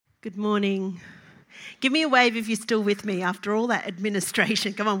Good morning. Give me a wave if you're still with me after all that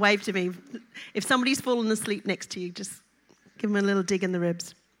administration. Come on, wave to me. If somebody's fallen asleep next to you, just give them a little dig in the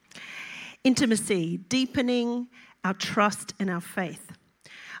ribs. Intimacy, deepening our trust and our faith.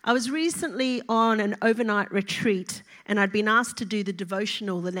 I was recently on an overnight retreat and I'd been asked to do the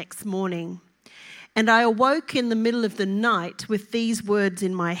devotional the next morning. And I awoke in the middle of the night with these words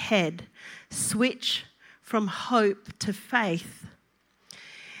in my head: switch from hope to faith.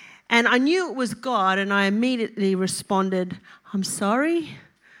 And I knew it was God, and I immediately responded, I'm sorry,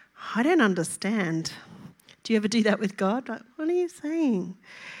 I don't understand. Do you ever do that with God? Like, what are you saying?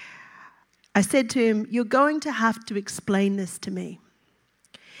 I said to him, you're going to have to explain this to me.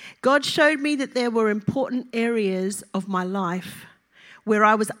 God showed me that there were important areas of my life where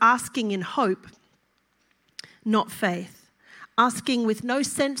I was asking in hope, not faith, asking with no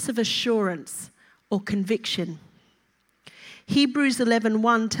sense of assurance or conviction. Hebrews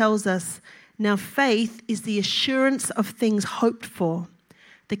 11:1 tells us, now faith is the assurance of things hoped for,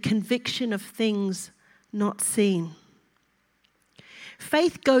 the conviction of things not seen.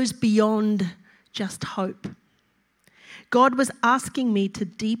 Faith goes beyond just hope. God was asking me to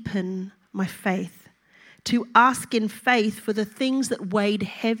deepen my faith, to ask in faith for the things that weighed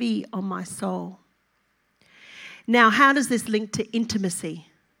heavy on my soul. Now, how does this link to intimacy?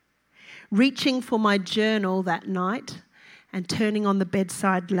 Reaching for my journal that night and turning on the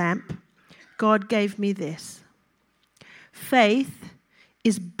bedside lamp, God gave me this. Faith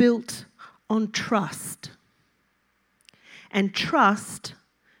is built on trust, and trust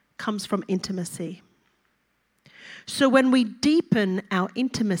comes from intimacy. So when we deepen our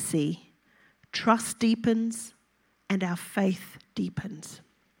intimacy, trust deepens and our faith deepens.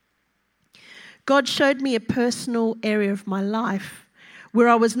 God showed me a personal area of my life where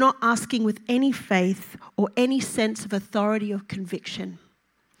I was not asking with any faith or any sense of authority or conviction.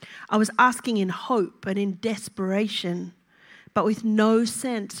 I was asking in hope and in desperation, but with no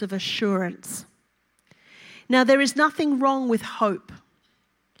sense of assurance. Now, there is nothing wrong with hope,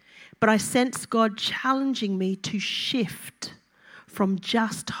 but I sense God challenging me to shift from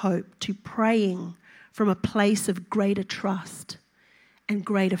just hope to praying from a place of greater trust and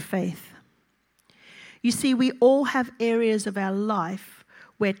greater faith. You see, we all have areas of our life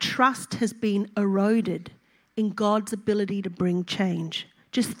where trust has been eroded in God's ability to bring change.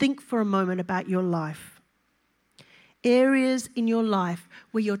 Just think for a moment about your life. Areas in your life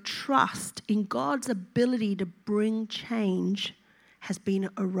where your trust in God's ability to bring change has been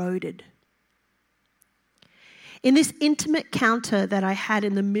eroded. In this intimate encounter that I had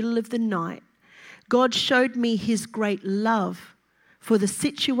in the middle of the night, God showed me his great love for the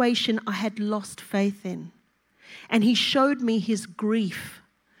situation I had lost faith in. And he showed me his grief,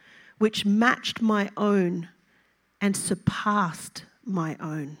 which matched my own and surpassed my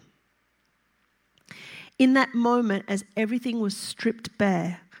own. In that moment, as everything was stripped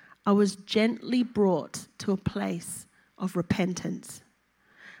bare, I was gently brought to a place of repentance.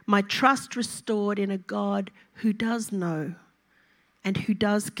 My trust restored in a God who does know and who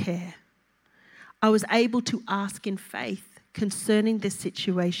does care. I was able to ask in faith concerning this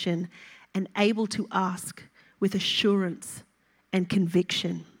situation and able to ask with assurance and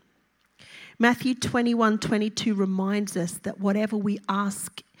conviction. Matthew 21:22 reminds us that whatever we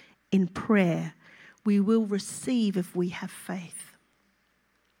ask in prayer, we will receive if we have faith.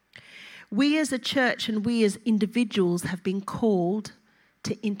 We as a church and we as individuals have been called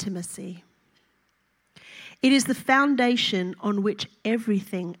to intimacy. It is the foundation on which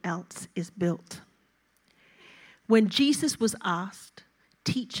everything else is built. When Jesus was asked,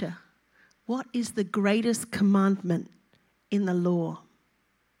 "Teacher, what is the greatest commandment in the law?"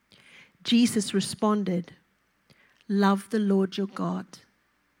 Jesus responded, love the Lord your God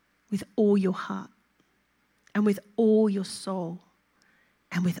with all your heart and with all your soul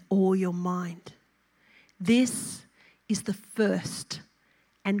and with all your mind. This is the first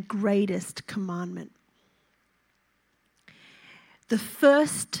and greatest commandment. The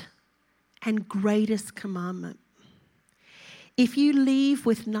first and greatest commandment. If you leave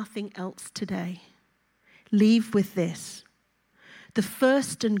with nothing else today, leave with this. The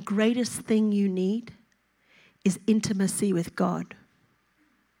first and greatest thing you need is intimacy with God.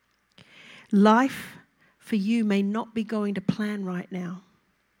 Life for you may not be going to plan right now.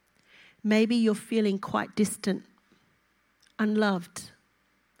 Maybe you're feeling quite distant, unloved,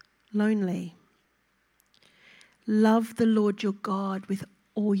 lonely. Love the Lord your God with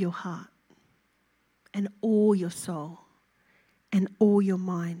all your heart and all your soul and all your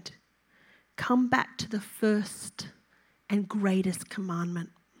mind. Come back to the first and greatest commandment.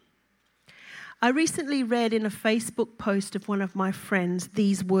 I recently read in a Facebook post of one of my friends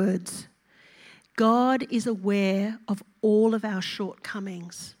these words: God is aware of all of our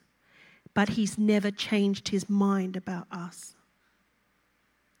shortcomings, but he's never changed his mind about us.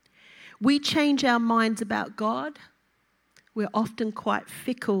 We change our minds about God. We're often quite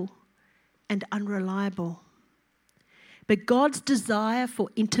fickle and unreliable. But God's desire for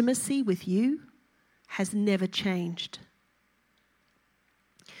intimacy with you has never changed.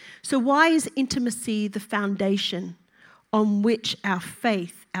 So why is intimacy the foundation on which our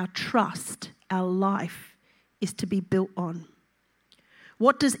faith, our trust, our life is to be built on?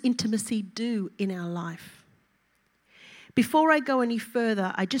 What does intimacy do in our life? Before I go any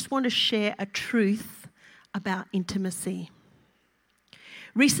further, I just want to share a truth about intimacy.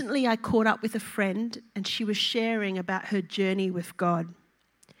 Recently, I caught up with a friend and she was sharing about her journey with God.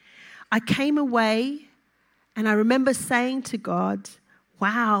 I came away and I remember saying to God,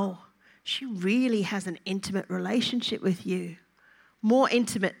 wow, she really has an intimate relationship with you, more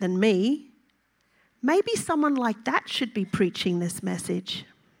intimate than me. Maybe someone like that should be preaching this message.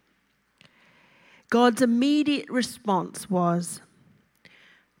 God's immediate response was,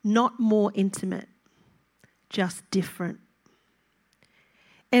 not more intimate, just different.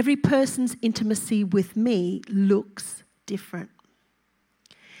 Every person's intimacy with me looks different.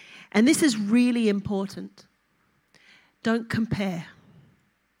 And this is really important. Don't compare.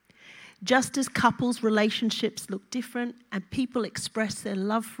 Just as couples' relationships look different and people express their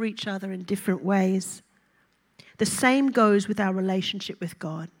love for each other in different ways, the same goes with our relationship with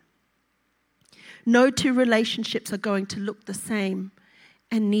God. No two relationships are going to look the same,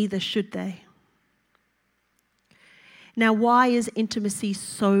 and neither should they. Now, why is intimacy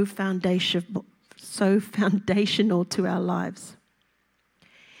so foundational to our lives?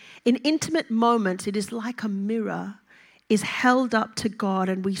 In intimate moments, it is like a mirror is held up to God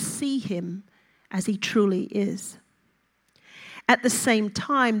and we see him as he truly is. At the same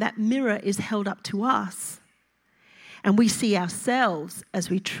time, that mirror is held up to us and we see ourselves as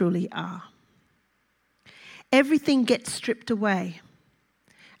we truly are. Everything gets stripped away.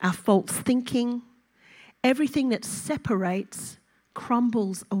 Our false thinking, everything that separates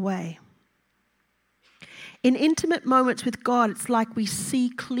crumbles away. In intimate moments with God, it's like we see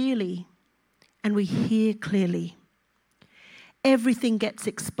clearly and we hear clearly. Everything gets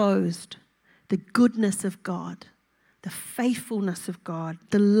exposed. The goodness of God, the faithfulness of God,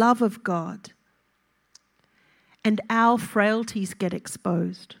 the love of God. And our frailties get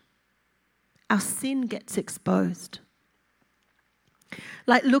exposed. Our sin gets exposed.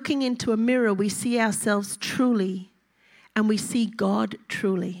 Like looking into a mirror, we see ourselves truly and we see God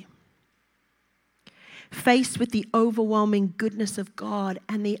truly. Faced with the overwhelming goodness of God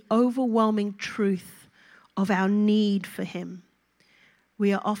and the overwhelming truth of our need for him,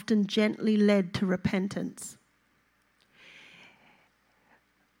 we are often gently led to repentance.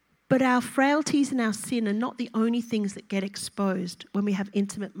 But our frailties and our sin are not the only things that get exposed when we have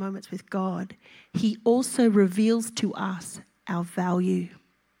intimate moments with God. He also reveals to us our value.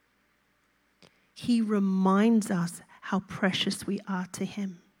 He reminds us how precious we are to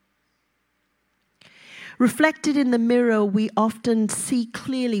him. Reflected in the mirror, we often see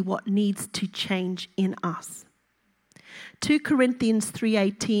clearly what needs to change in us. 2 Corinthians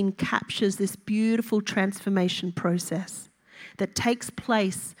 3:18 captures this beautiful transformation process that takes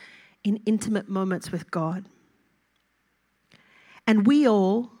place in intimate moments with God. And we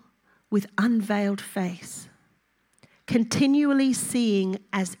all, with unveiled face, continually seeing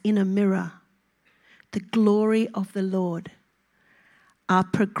as in a mirror the glory of the Lord, are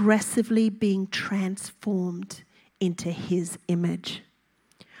progressively being transformed into his image.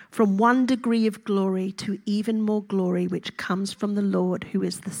 From one degree of glory to even more glory, which comes from the Lord, who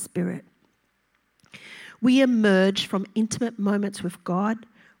is the Spirit. We emerge from intimate moments with God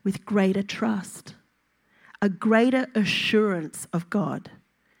with greater trust, a greater assurance of God,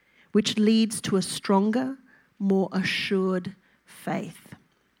 which leads to a stronger, more assured faith.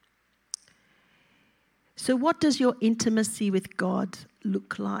 So what does your intimacy with God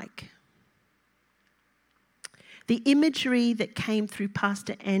look like? The imagery that came through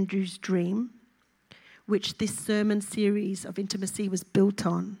Pastor Andrew's dream, which this sermon series of intimacy was built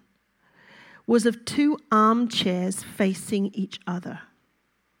on, was of 2 armchairs facing each other,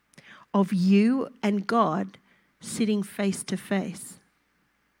 of you and God sitting face to face.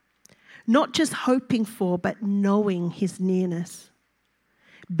 Not just hoping for, but knowing his nearness,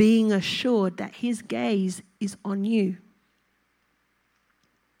 being assured that his gaze is on you.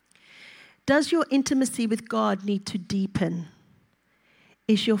 Does your intimacy with God need to deepen?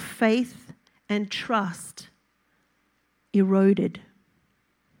 Is your faith and trust eroded?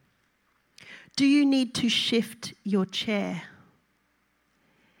 Do you need to shift your chair?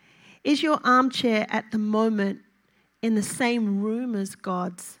 Is your armchair at the moment in the same room as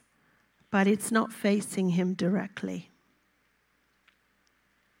God's, but it's not facing him directly?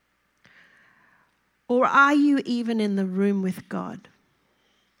 Or are you even in the room with God?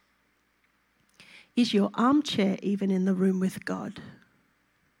 Is your armchair even in the room with God?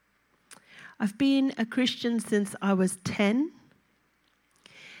 I've been a Christian since I was 10.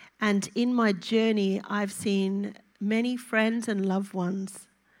 And in my journey, I've seen many friends and loved ones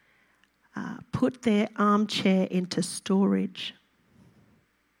put their armchair into storage.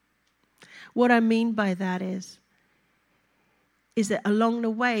 What I mean by that is that along the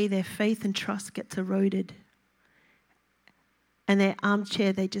way, their faith and trust gets eroded. And their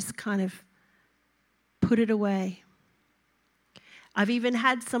armchair, they just kind of put it away. I've even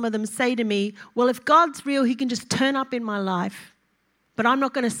had some of them say to me, well, if God's real, he can just turn up in my life. But I'm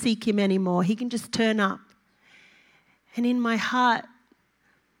not going to seek him anymore. He can just turn up. And in my heart,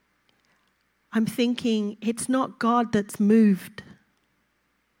 I'm thinking, it's not God that's moved.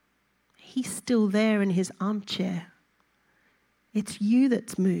 He's still there in his armchair. It's you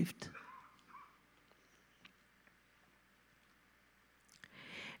that's moved.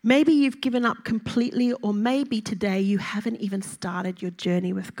 Maybe you've given up completely, or maybe today you haven't even started your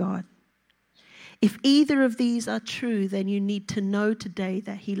journey with God. If either of these are true, then you need to know today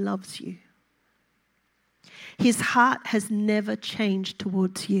that he loves you. His heart has never changed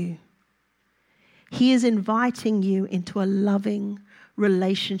towards you. He is inviting you into a loving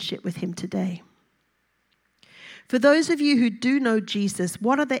relationship with him today. For those of you who do know Jesus,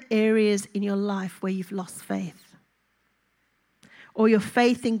 what are the areas in your life where you've lost faith? Or your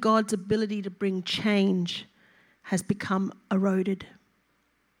faith in God's ability to bring change has become eroded?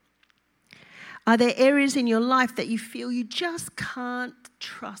 Are there areas in your life that you feel you just can't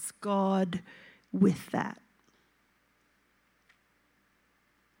trust God with that?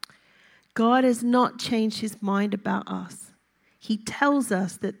 God has not changed his mind about us. He tells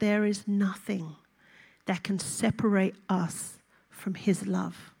us that there is nothing that can separate us from his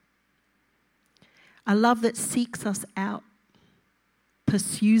love. A love that seeks us out,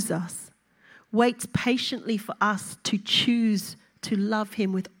 pursues us, waits patiently for us to choose to love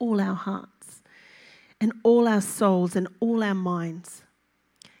him with all our hearts and all our souls and all our minds.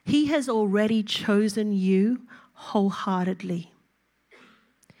 He has already chosen you wholeheartedly.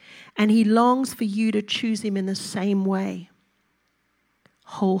 And he longs for you to choose him in the same way,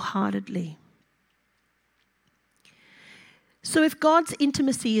 wholeheartedly. So if God's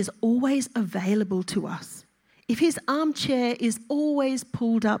intimacy is always available to us, if his armchair is always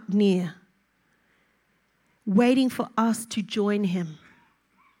pulled up near, waiting for us to join him,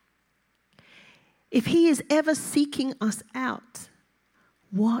 if he is ever seeking us out,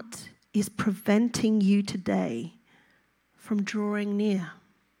 what is preventing you today from drawing near?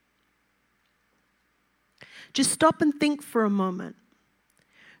 Just stop and think for a moment.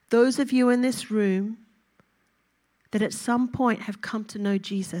 Those of you in this room that at some point have come to know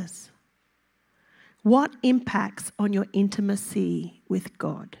Jesus, what impacts on your intimacy with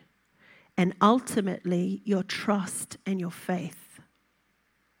God and ultimately your trust and your faith?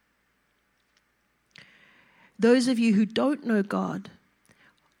 Those of you who don't know God,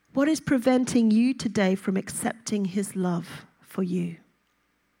 what is preventing you today from accepting his love for you,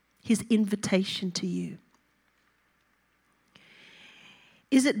 his invitation to you?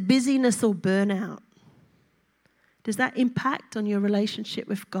 Is it busyness or burnout? Does that impact on your relationship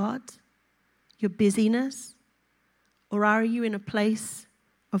with God? Your busyness? Or are you in a place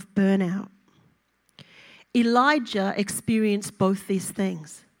of burnout? Elijah experienced both these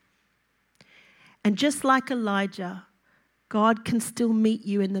things. And just like Elijah, God can still meet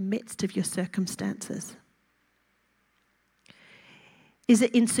you in the midst of your circumstances. Is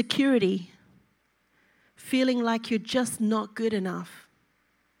it insecurity? Feeling like you're just not good enough?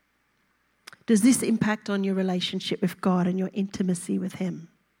 Does this impact on your relationship with God and your intimacy with him?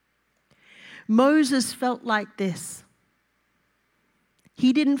 Moses felt like this.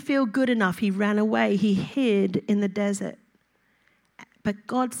 He didn't feel good enough. He ran away. He hid in the desert. But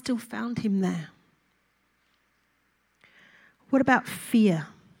God still found him there. What about fear?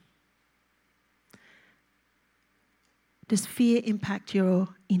 Does fear impact your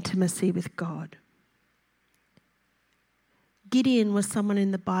intimacy with God? Gideon was someone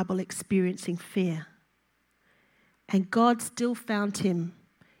in the Bible experiencing fear. And God still found him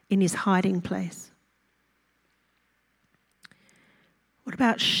in his hiding place. What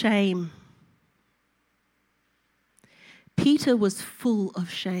about shame? Peter was full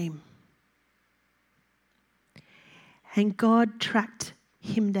of shame. And God tracked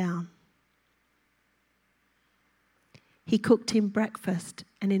him down. He cooked him breakfast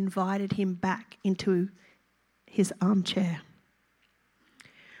and invited him back into his armchair.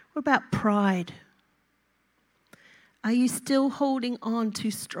 What about pride? Are you still holding on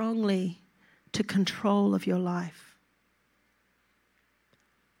too strongly to control of your life?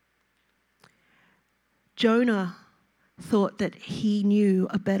 Jonah thought that he knew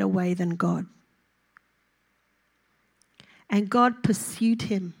a better way than God. And God pursued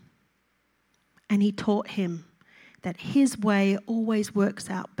him, and he taught him that his way always works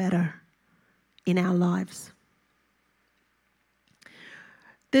out better in our lives.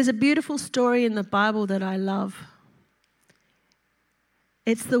 There's a beautiful story in the Bible that I love.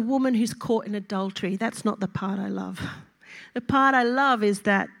 It's the woman who's caught in adultery. That's not the part I love. The part I love is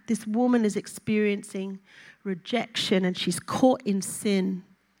that this woman is experiencing rejection and she's caught in sin.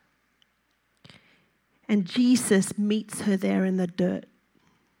 And Jesus meets her there in the dirt.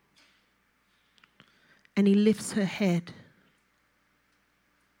 And he lifts her head.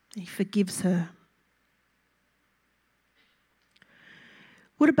 He forgives her.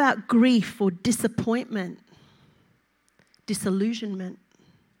 What about grief or disappointment, disillusionment,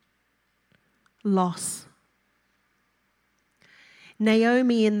 loss?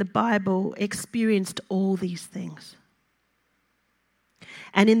 Naomi in the Bible experienced all these things.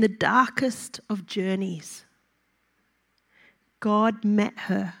 And in the darkest of journeys, God met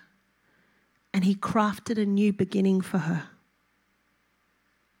her and he crafted a new beginning for her.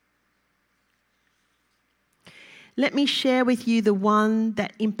 Let me share with you the one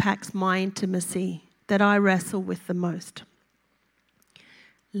that impacts my intimacy, that I wrestle with the most.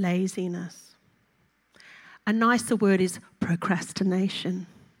 Laziness. A nicer word is procrastination.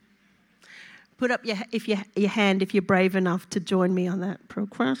 Put up your hand if you're brave enough to join me on that.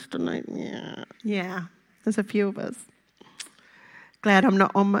 Procrastinate. Yeah. There's a few of us. Glad I'm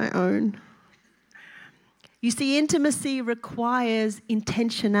not on my own. You see, intimacy requires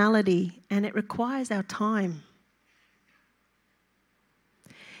intentionality and it requires our time.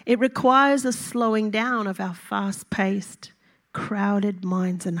 It requires a slowing down of our fast-paced, crowded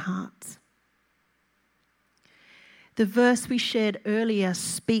minds and hearts. The verse we shared earlier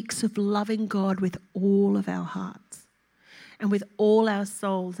speaks of loving God with all of our hearts and with all our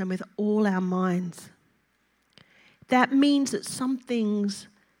souls and with all our minds. That means that some things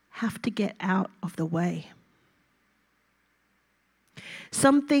have to get out of the way.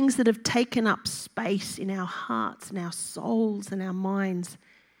 Some things that have taken up space in our hearts and our souls and our minds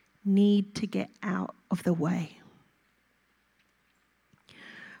need to get out of the way.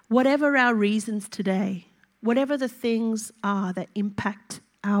 Whatever our reasons today, whatever the things are that impact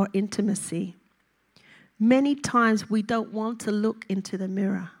our intimacy, many times we don't want to look into the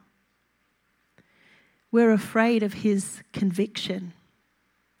mirror. We're afraid of his conviction,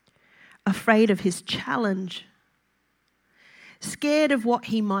 afraid of his challenge, scared of what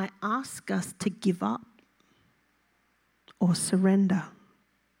he might ask us to give up or surrender.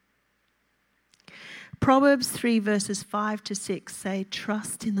 Proverbs 3 verses 5-6 say,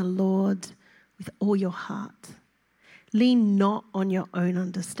 trust in the Lord with all your heart. Lean not on your own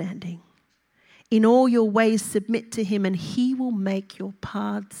understanding. In all your ways submit to him and he will make your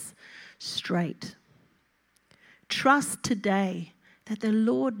paths straight. Trust today that the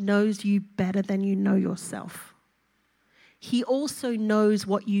Lord knows you better than you know yourself. He also knows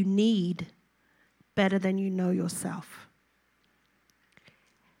what you need better than you know yourself.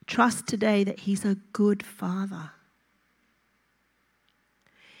 Trust today that he's a good father.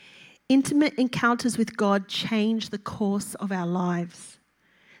 Intimate encounters with God change the course of our lives.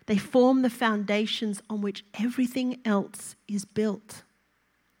 They form the foundations on which everything else is built,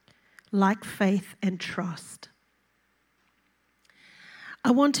 like faith and trust.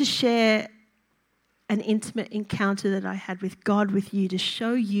 I want to share an intimate encounter that I had with God with you to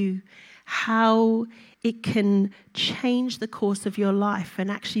show you how it can change the course of your life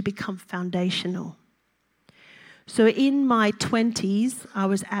and actually become foundational. So in my 20s, I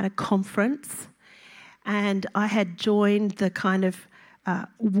was at a conference and I had joined the kind of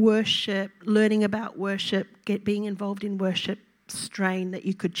worship, learning about worship, being involved in worship strain that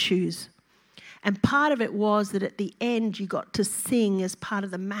you could choose. And part of it was that at the end you got to sing as part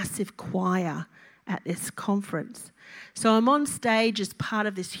of the massive choir at this conference. So I'm on stage as part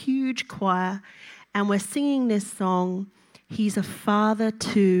of this huge choir and we're singing this song, He's a Father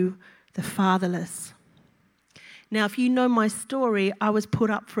to the Fatherless. Now, if you know my story, I was put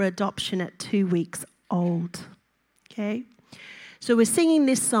up for adoption at 2 weeks old, okay? So we're singing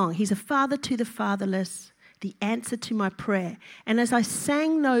this song, He's a Father to the Fatherless, the answer to my prayer. And as I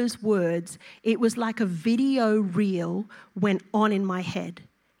sang those words, it was like a video reel went on in my head.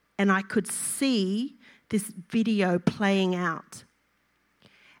 And I could see this video playing out.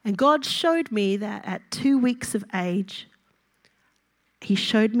 And God showed me that at 2 weeks of age, he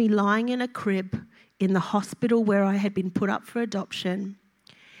showed me lying in a crib in the hospital where I had been put up for adoption.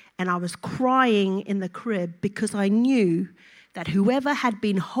 And I was crying in the crib because I knew that whoever had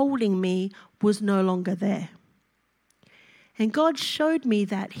been holding me was no longer there. And God showed me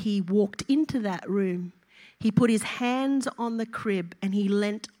that he walked into that room. He put his hands on the crib and he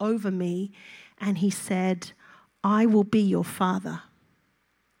leant over me and he said, I will be your father.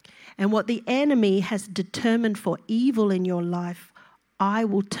 And what the enemy has determined for evil in your life, I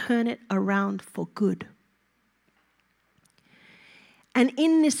will turn it around for good. And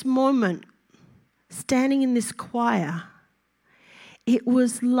in this moment, standing in this choir, it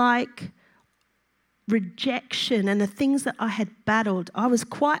was like rejection and the things that I had battled. I was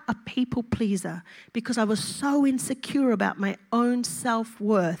quite a people pleaser because I was so insecure about my own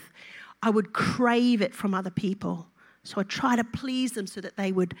self-worth. I would crave it from other people. So I try to please them so that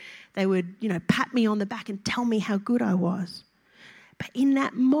they would, pat me on the back and tell me how good I was. But in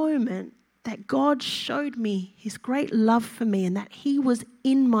that moment that God showed me his great love for me and that he was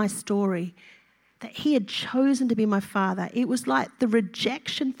in my story, that he had chosen to be my father, it was like the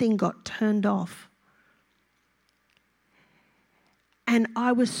rejection thing got turned off. And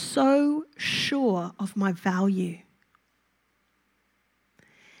I was so sure of my value.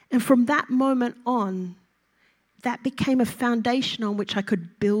 And from that moment on, that became a foundation on which I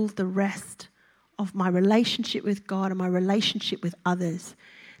could build the rest of my relationship with God and my relationship with others.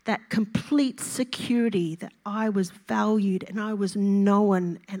 That complete security that I was valued and I was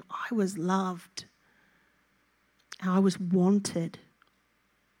known and I was loved and I was wanted.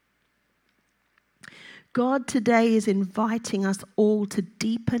 God today is inviting us all to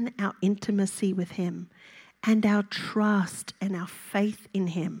deepen our intimacy with him and our trust and our faith in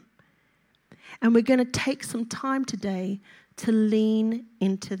him. And we're going to take some time today to lean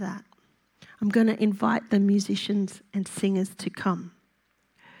into that. I'm going to invite the musicians and singers to come.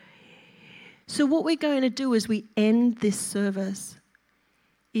 So what we're going to do as we end this service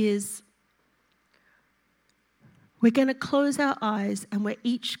is we're going to close our eyes and we're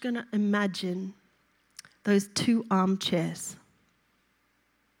each going to imagine those 2 armchairs.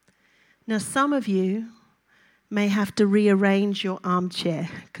 Now, some of you may have to rearrange your armchair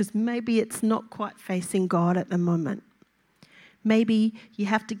because maybe it's not quite facing God at the moment. Maybe you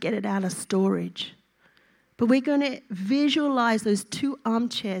have to get it out of storage. But we're going to visualize those 2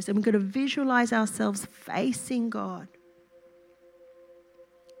 armchairs and we're going to visualize ourselves facing God.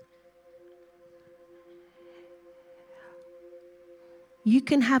 You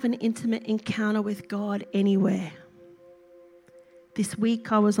can have an intimate encounter with God anywhere. This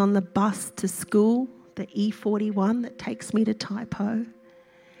week I was on the bus to school, the E41 that takes me to Taipo,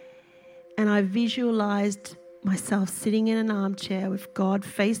 and I visualized myself sitting in an armchair with God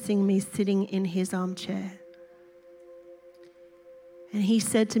facing me, sitting in his armchair. And he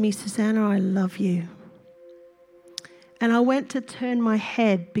said to me, Susanna, I love you. And I went to turn my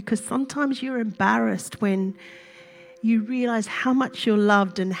head because sometimes you're embarrassed when you realize how much you're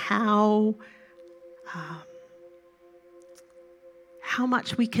loved and how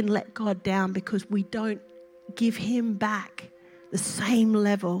much we can let God down because we don't give him back the same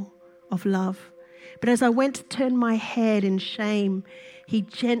level of love. But as I went to turn my head in shame, he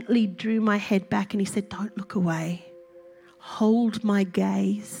gently drew my head back and he said, don't look away. Hold my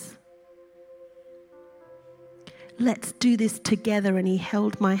gaze. Let's do this together. And he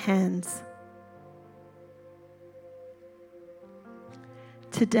held my hands.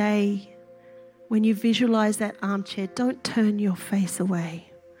 Today, when you visualize that armchair, don't turn your face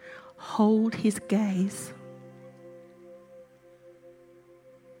away. Hold his gaze.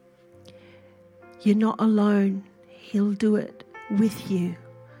 You're not alone. He'll do it with you,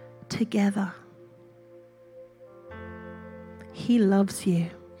 together. He loves you.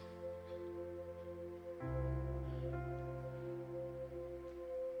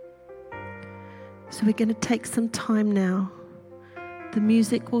 So we're going to take some time now. The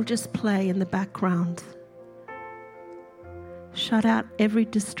music will just play in the background. Shut out every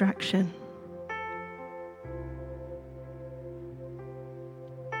distraction.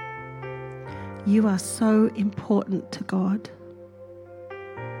 You are so important to God.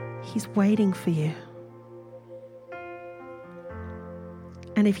 He's waiting for you.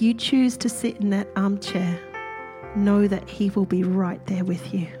 And if you choose to sit in that armchair, know that he will be right there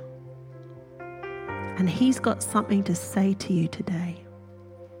with you. And he's got something to say to you today.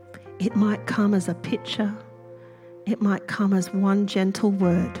 It might come as a picture. It might come as one gentle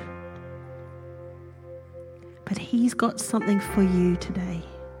word. But he's got something for you today.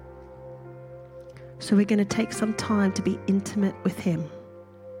 So we're going to take some time to be intimate with him.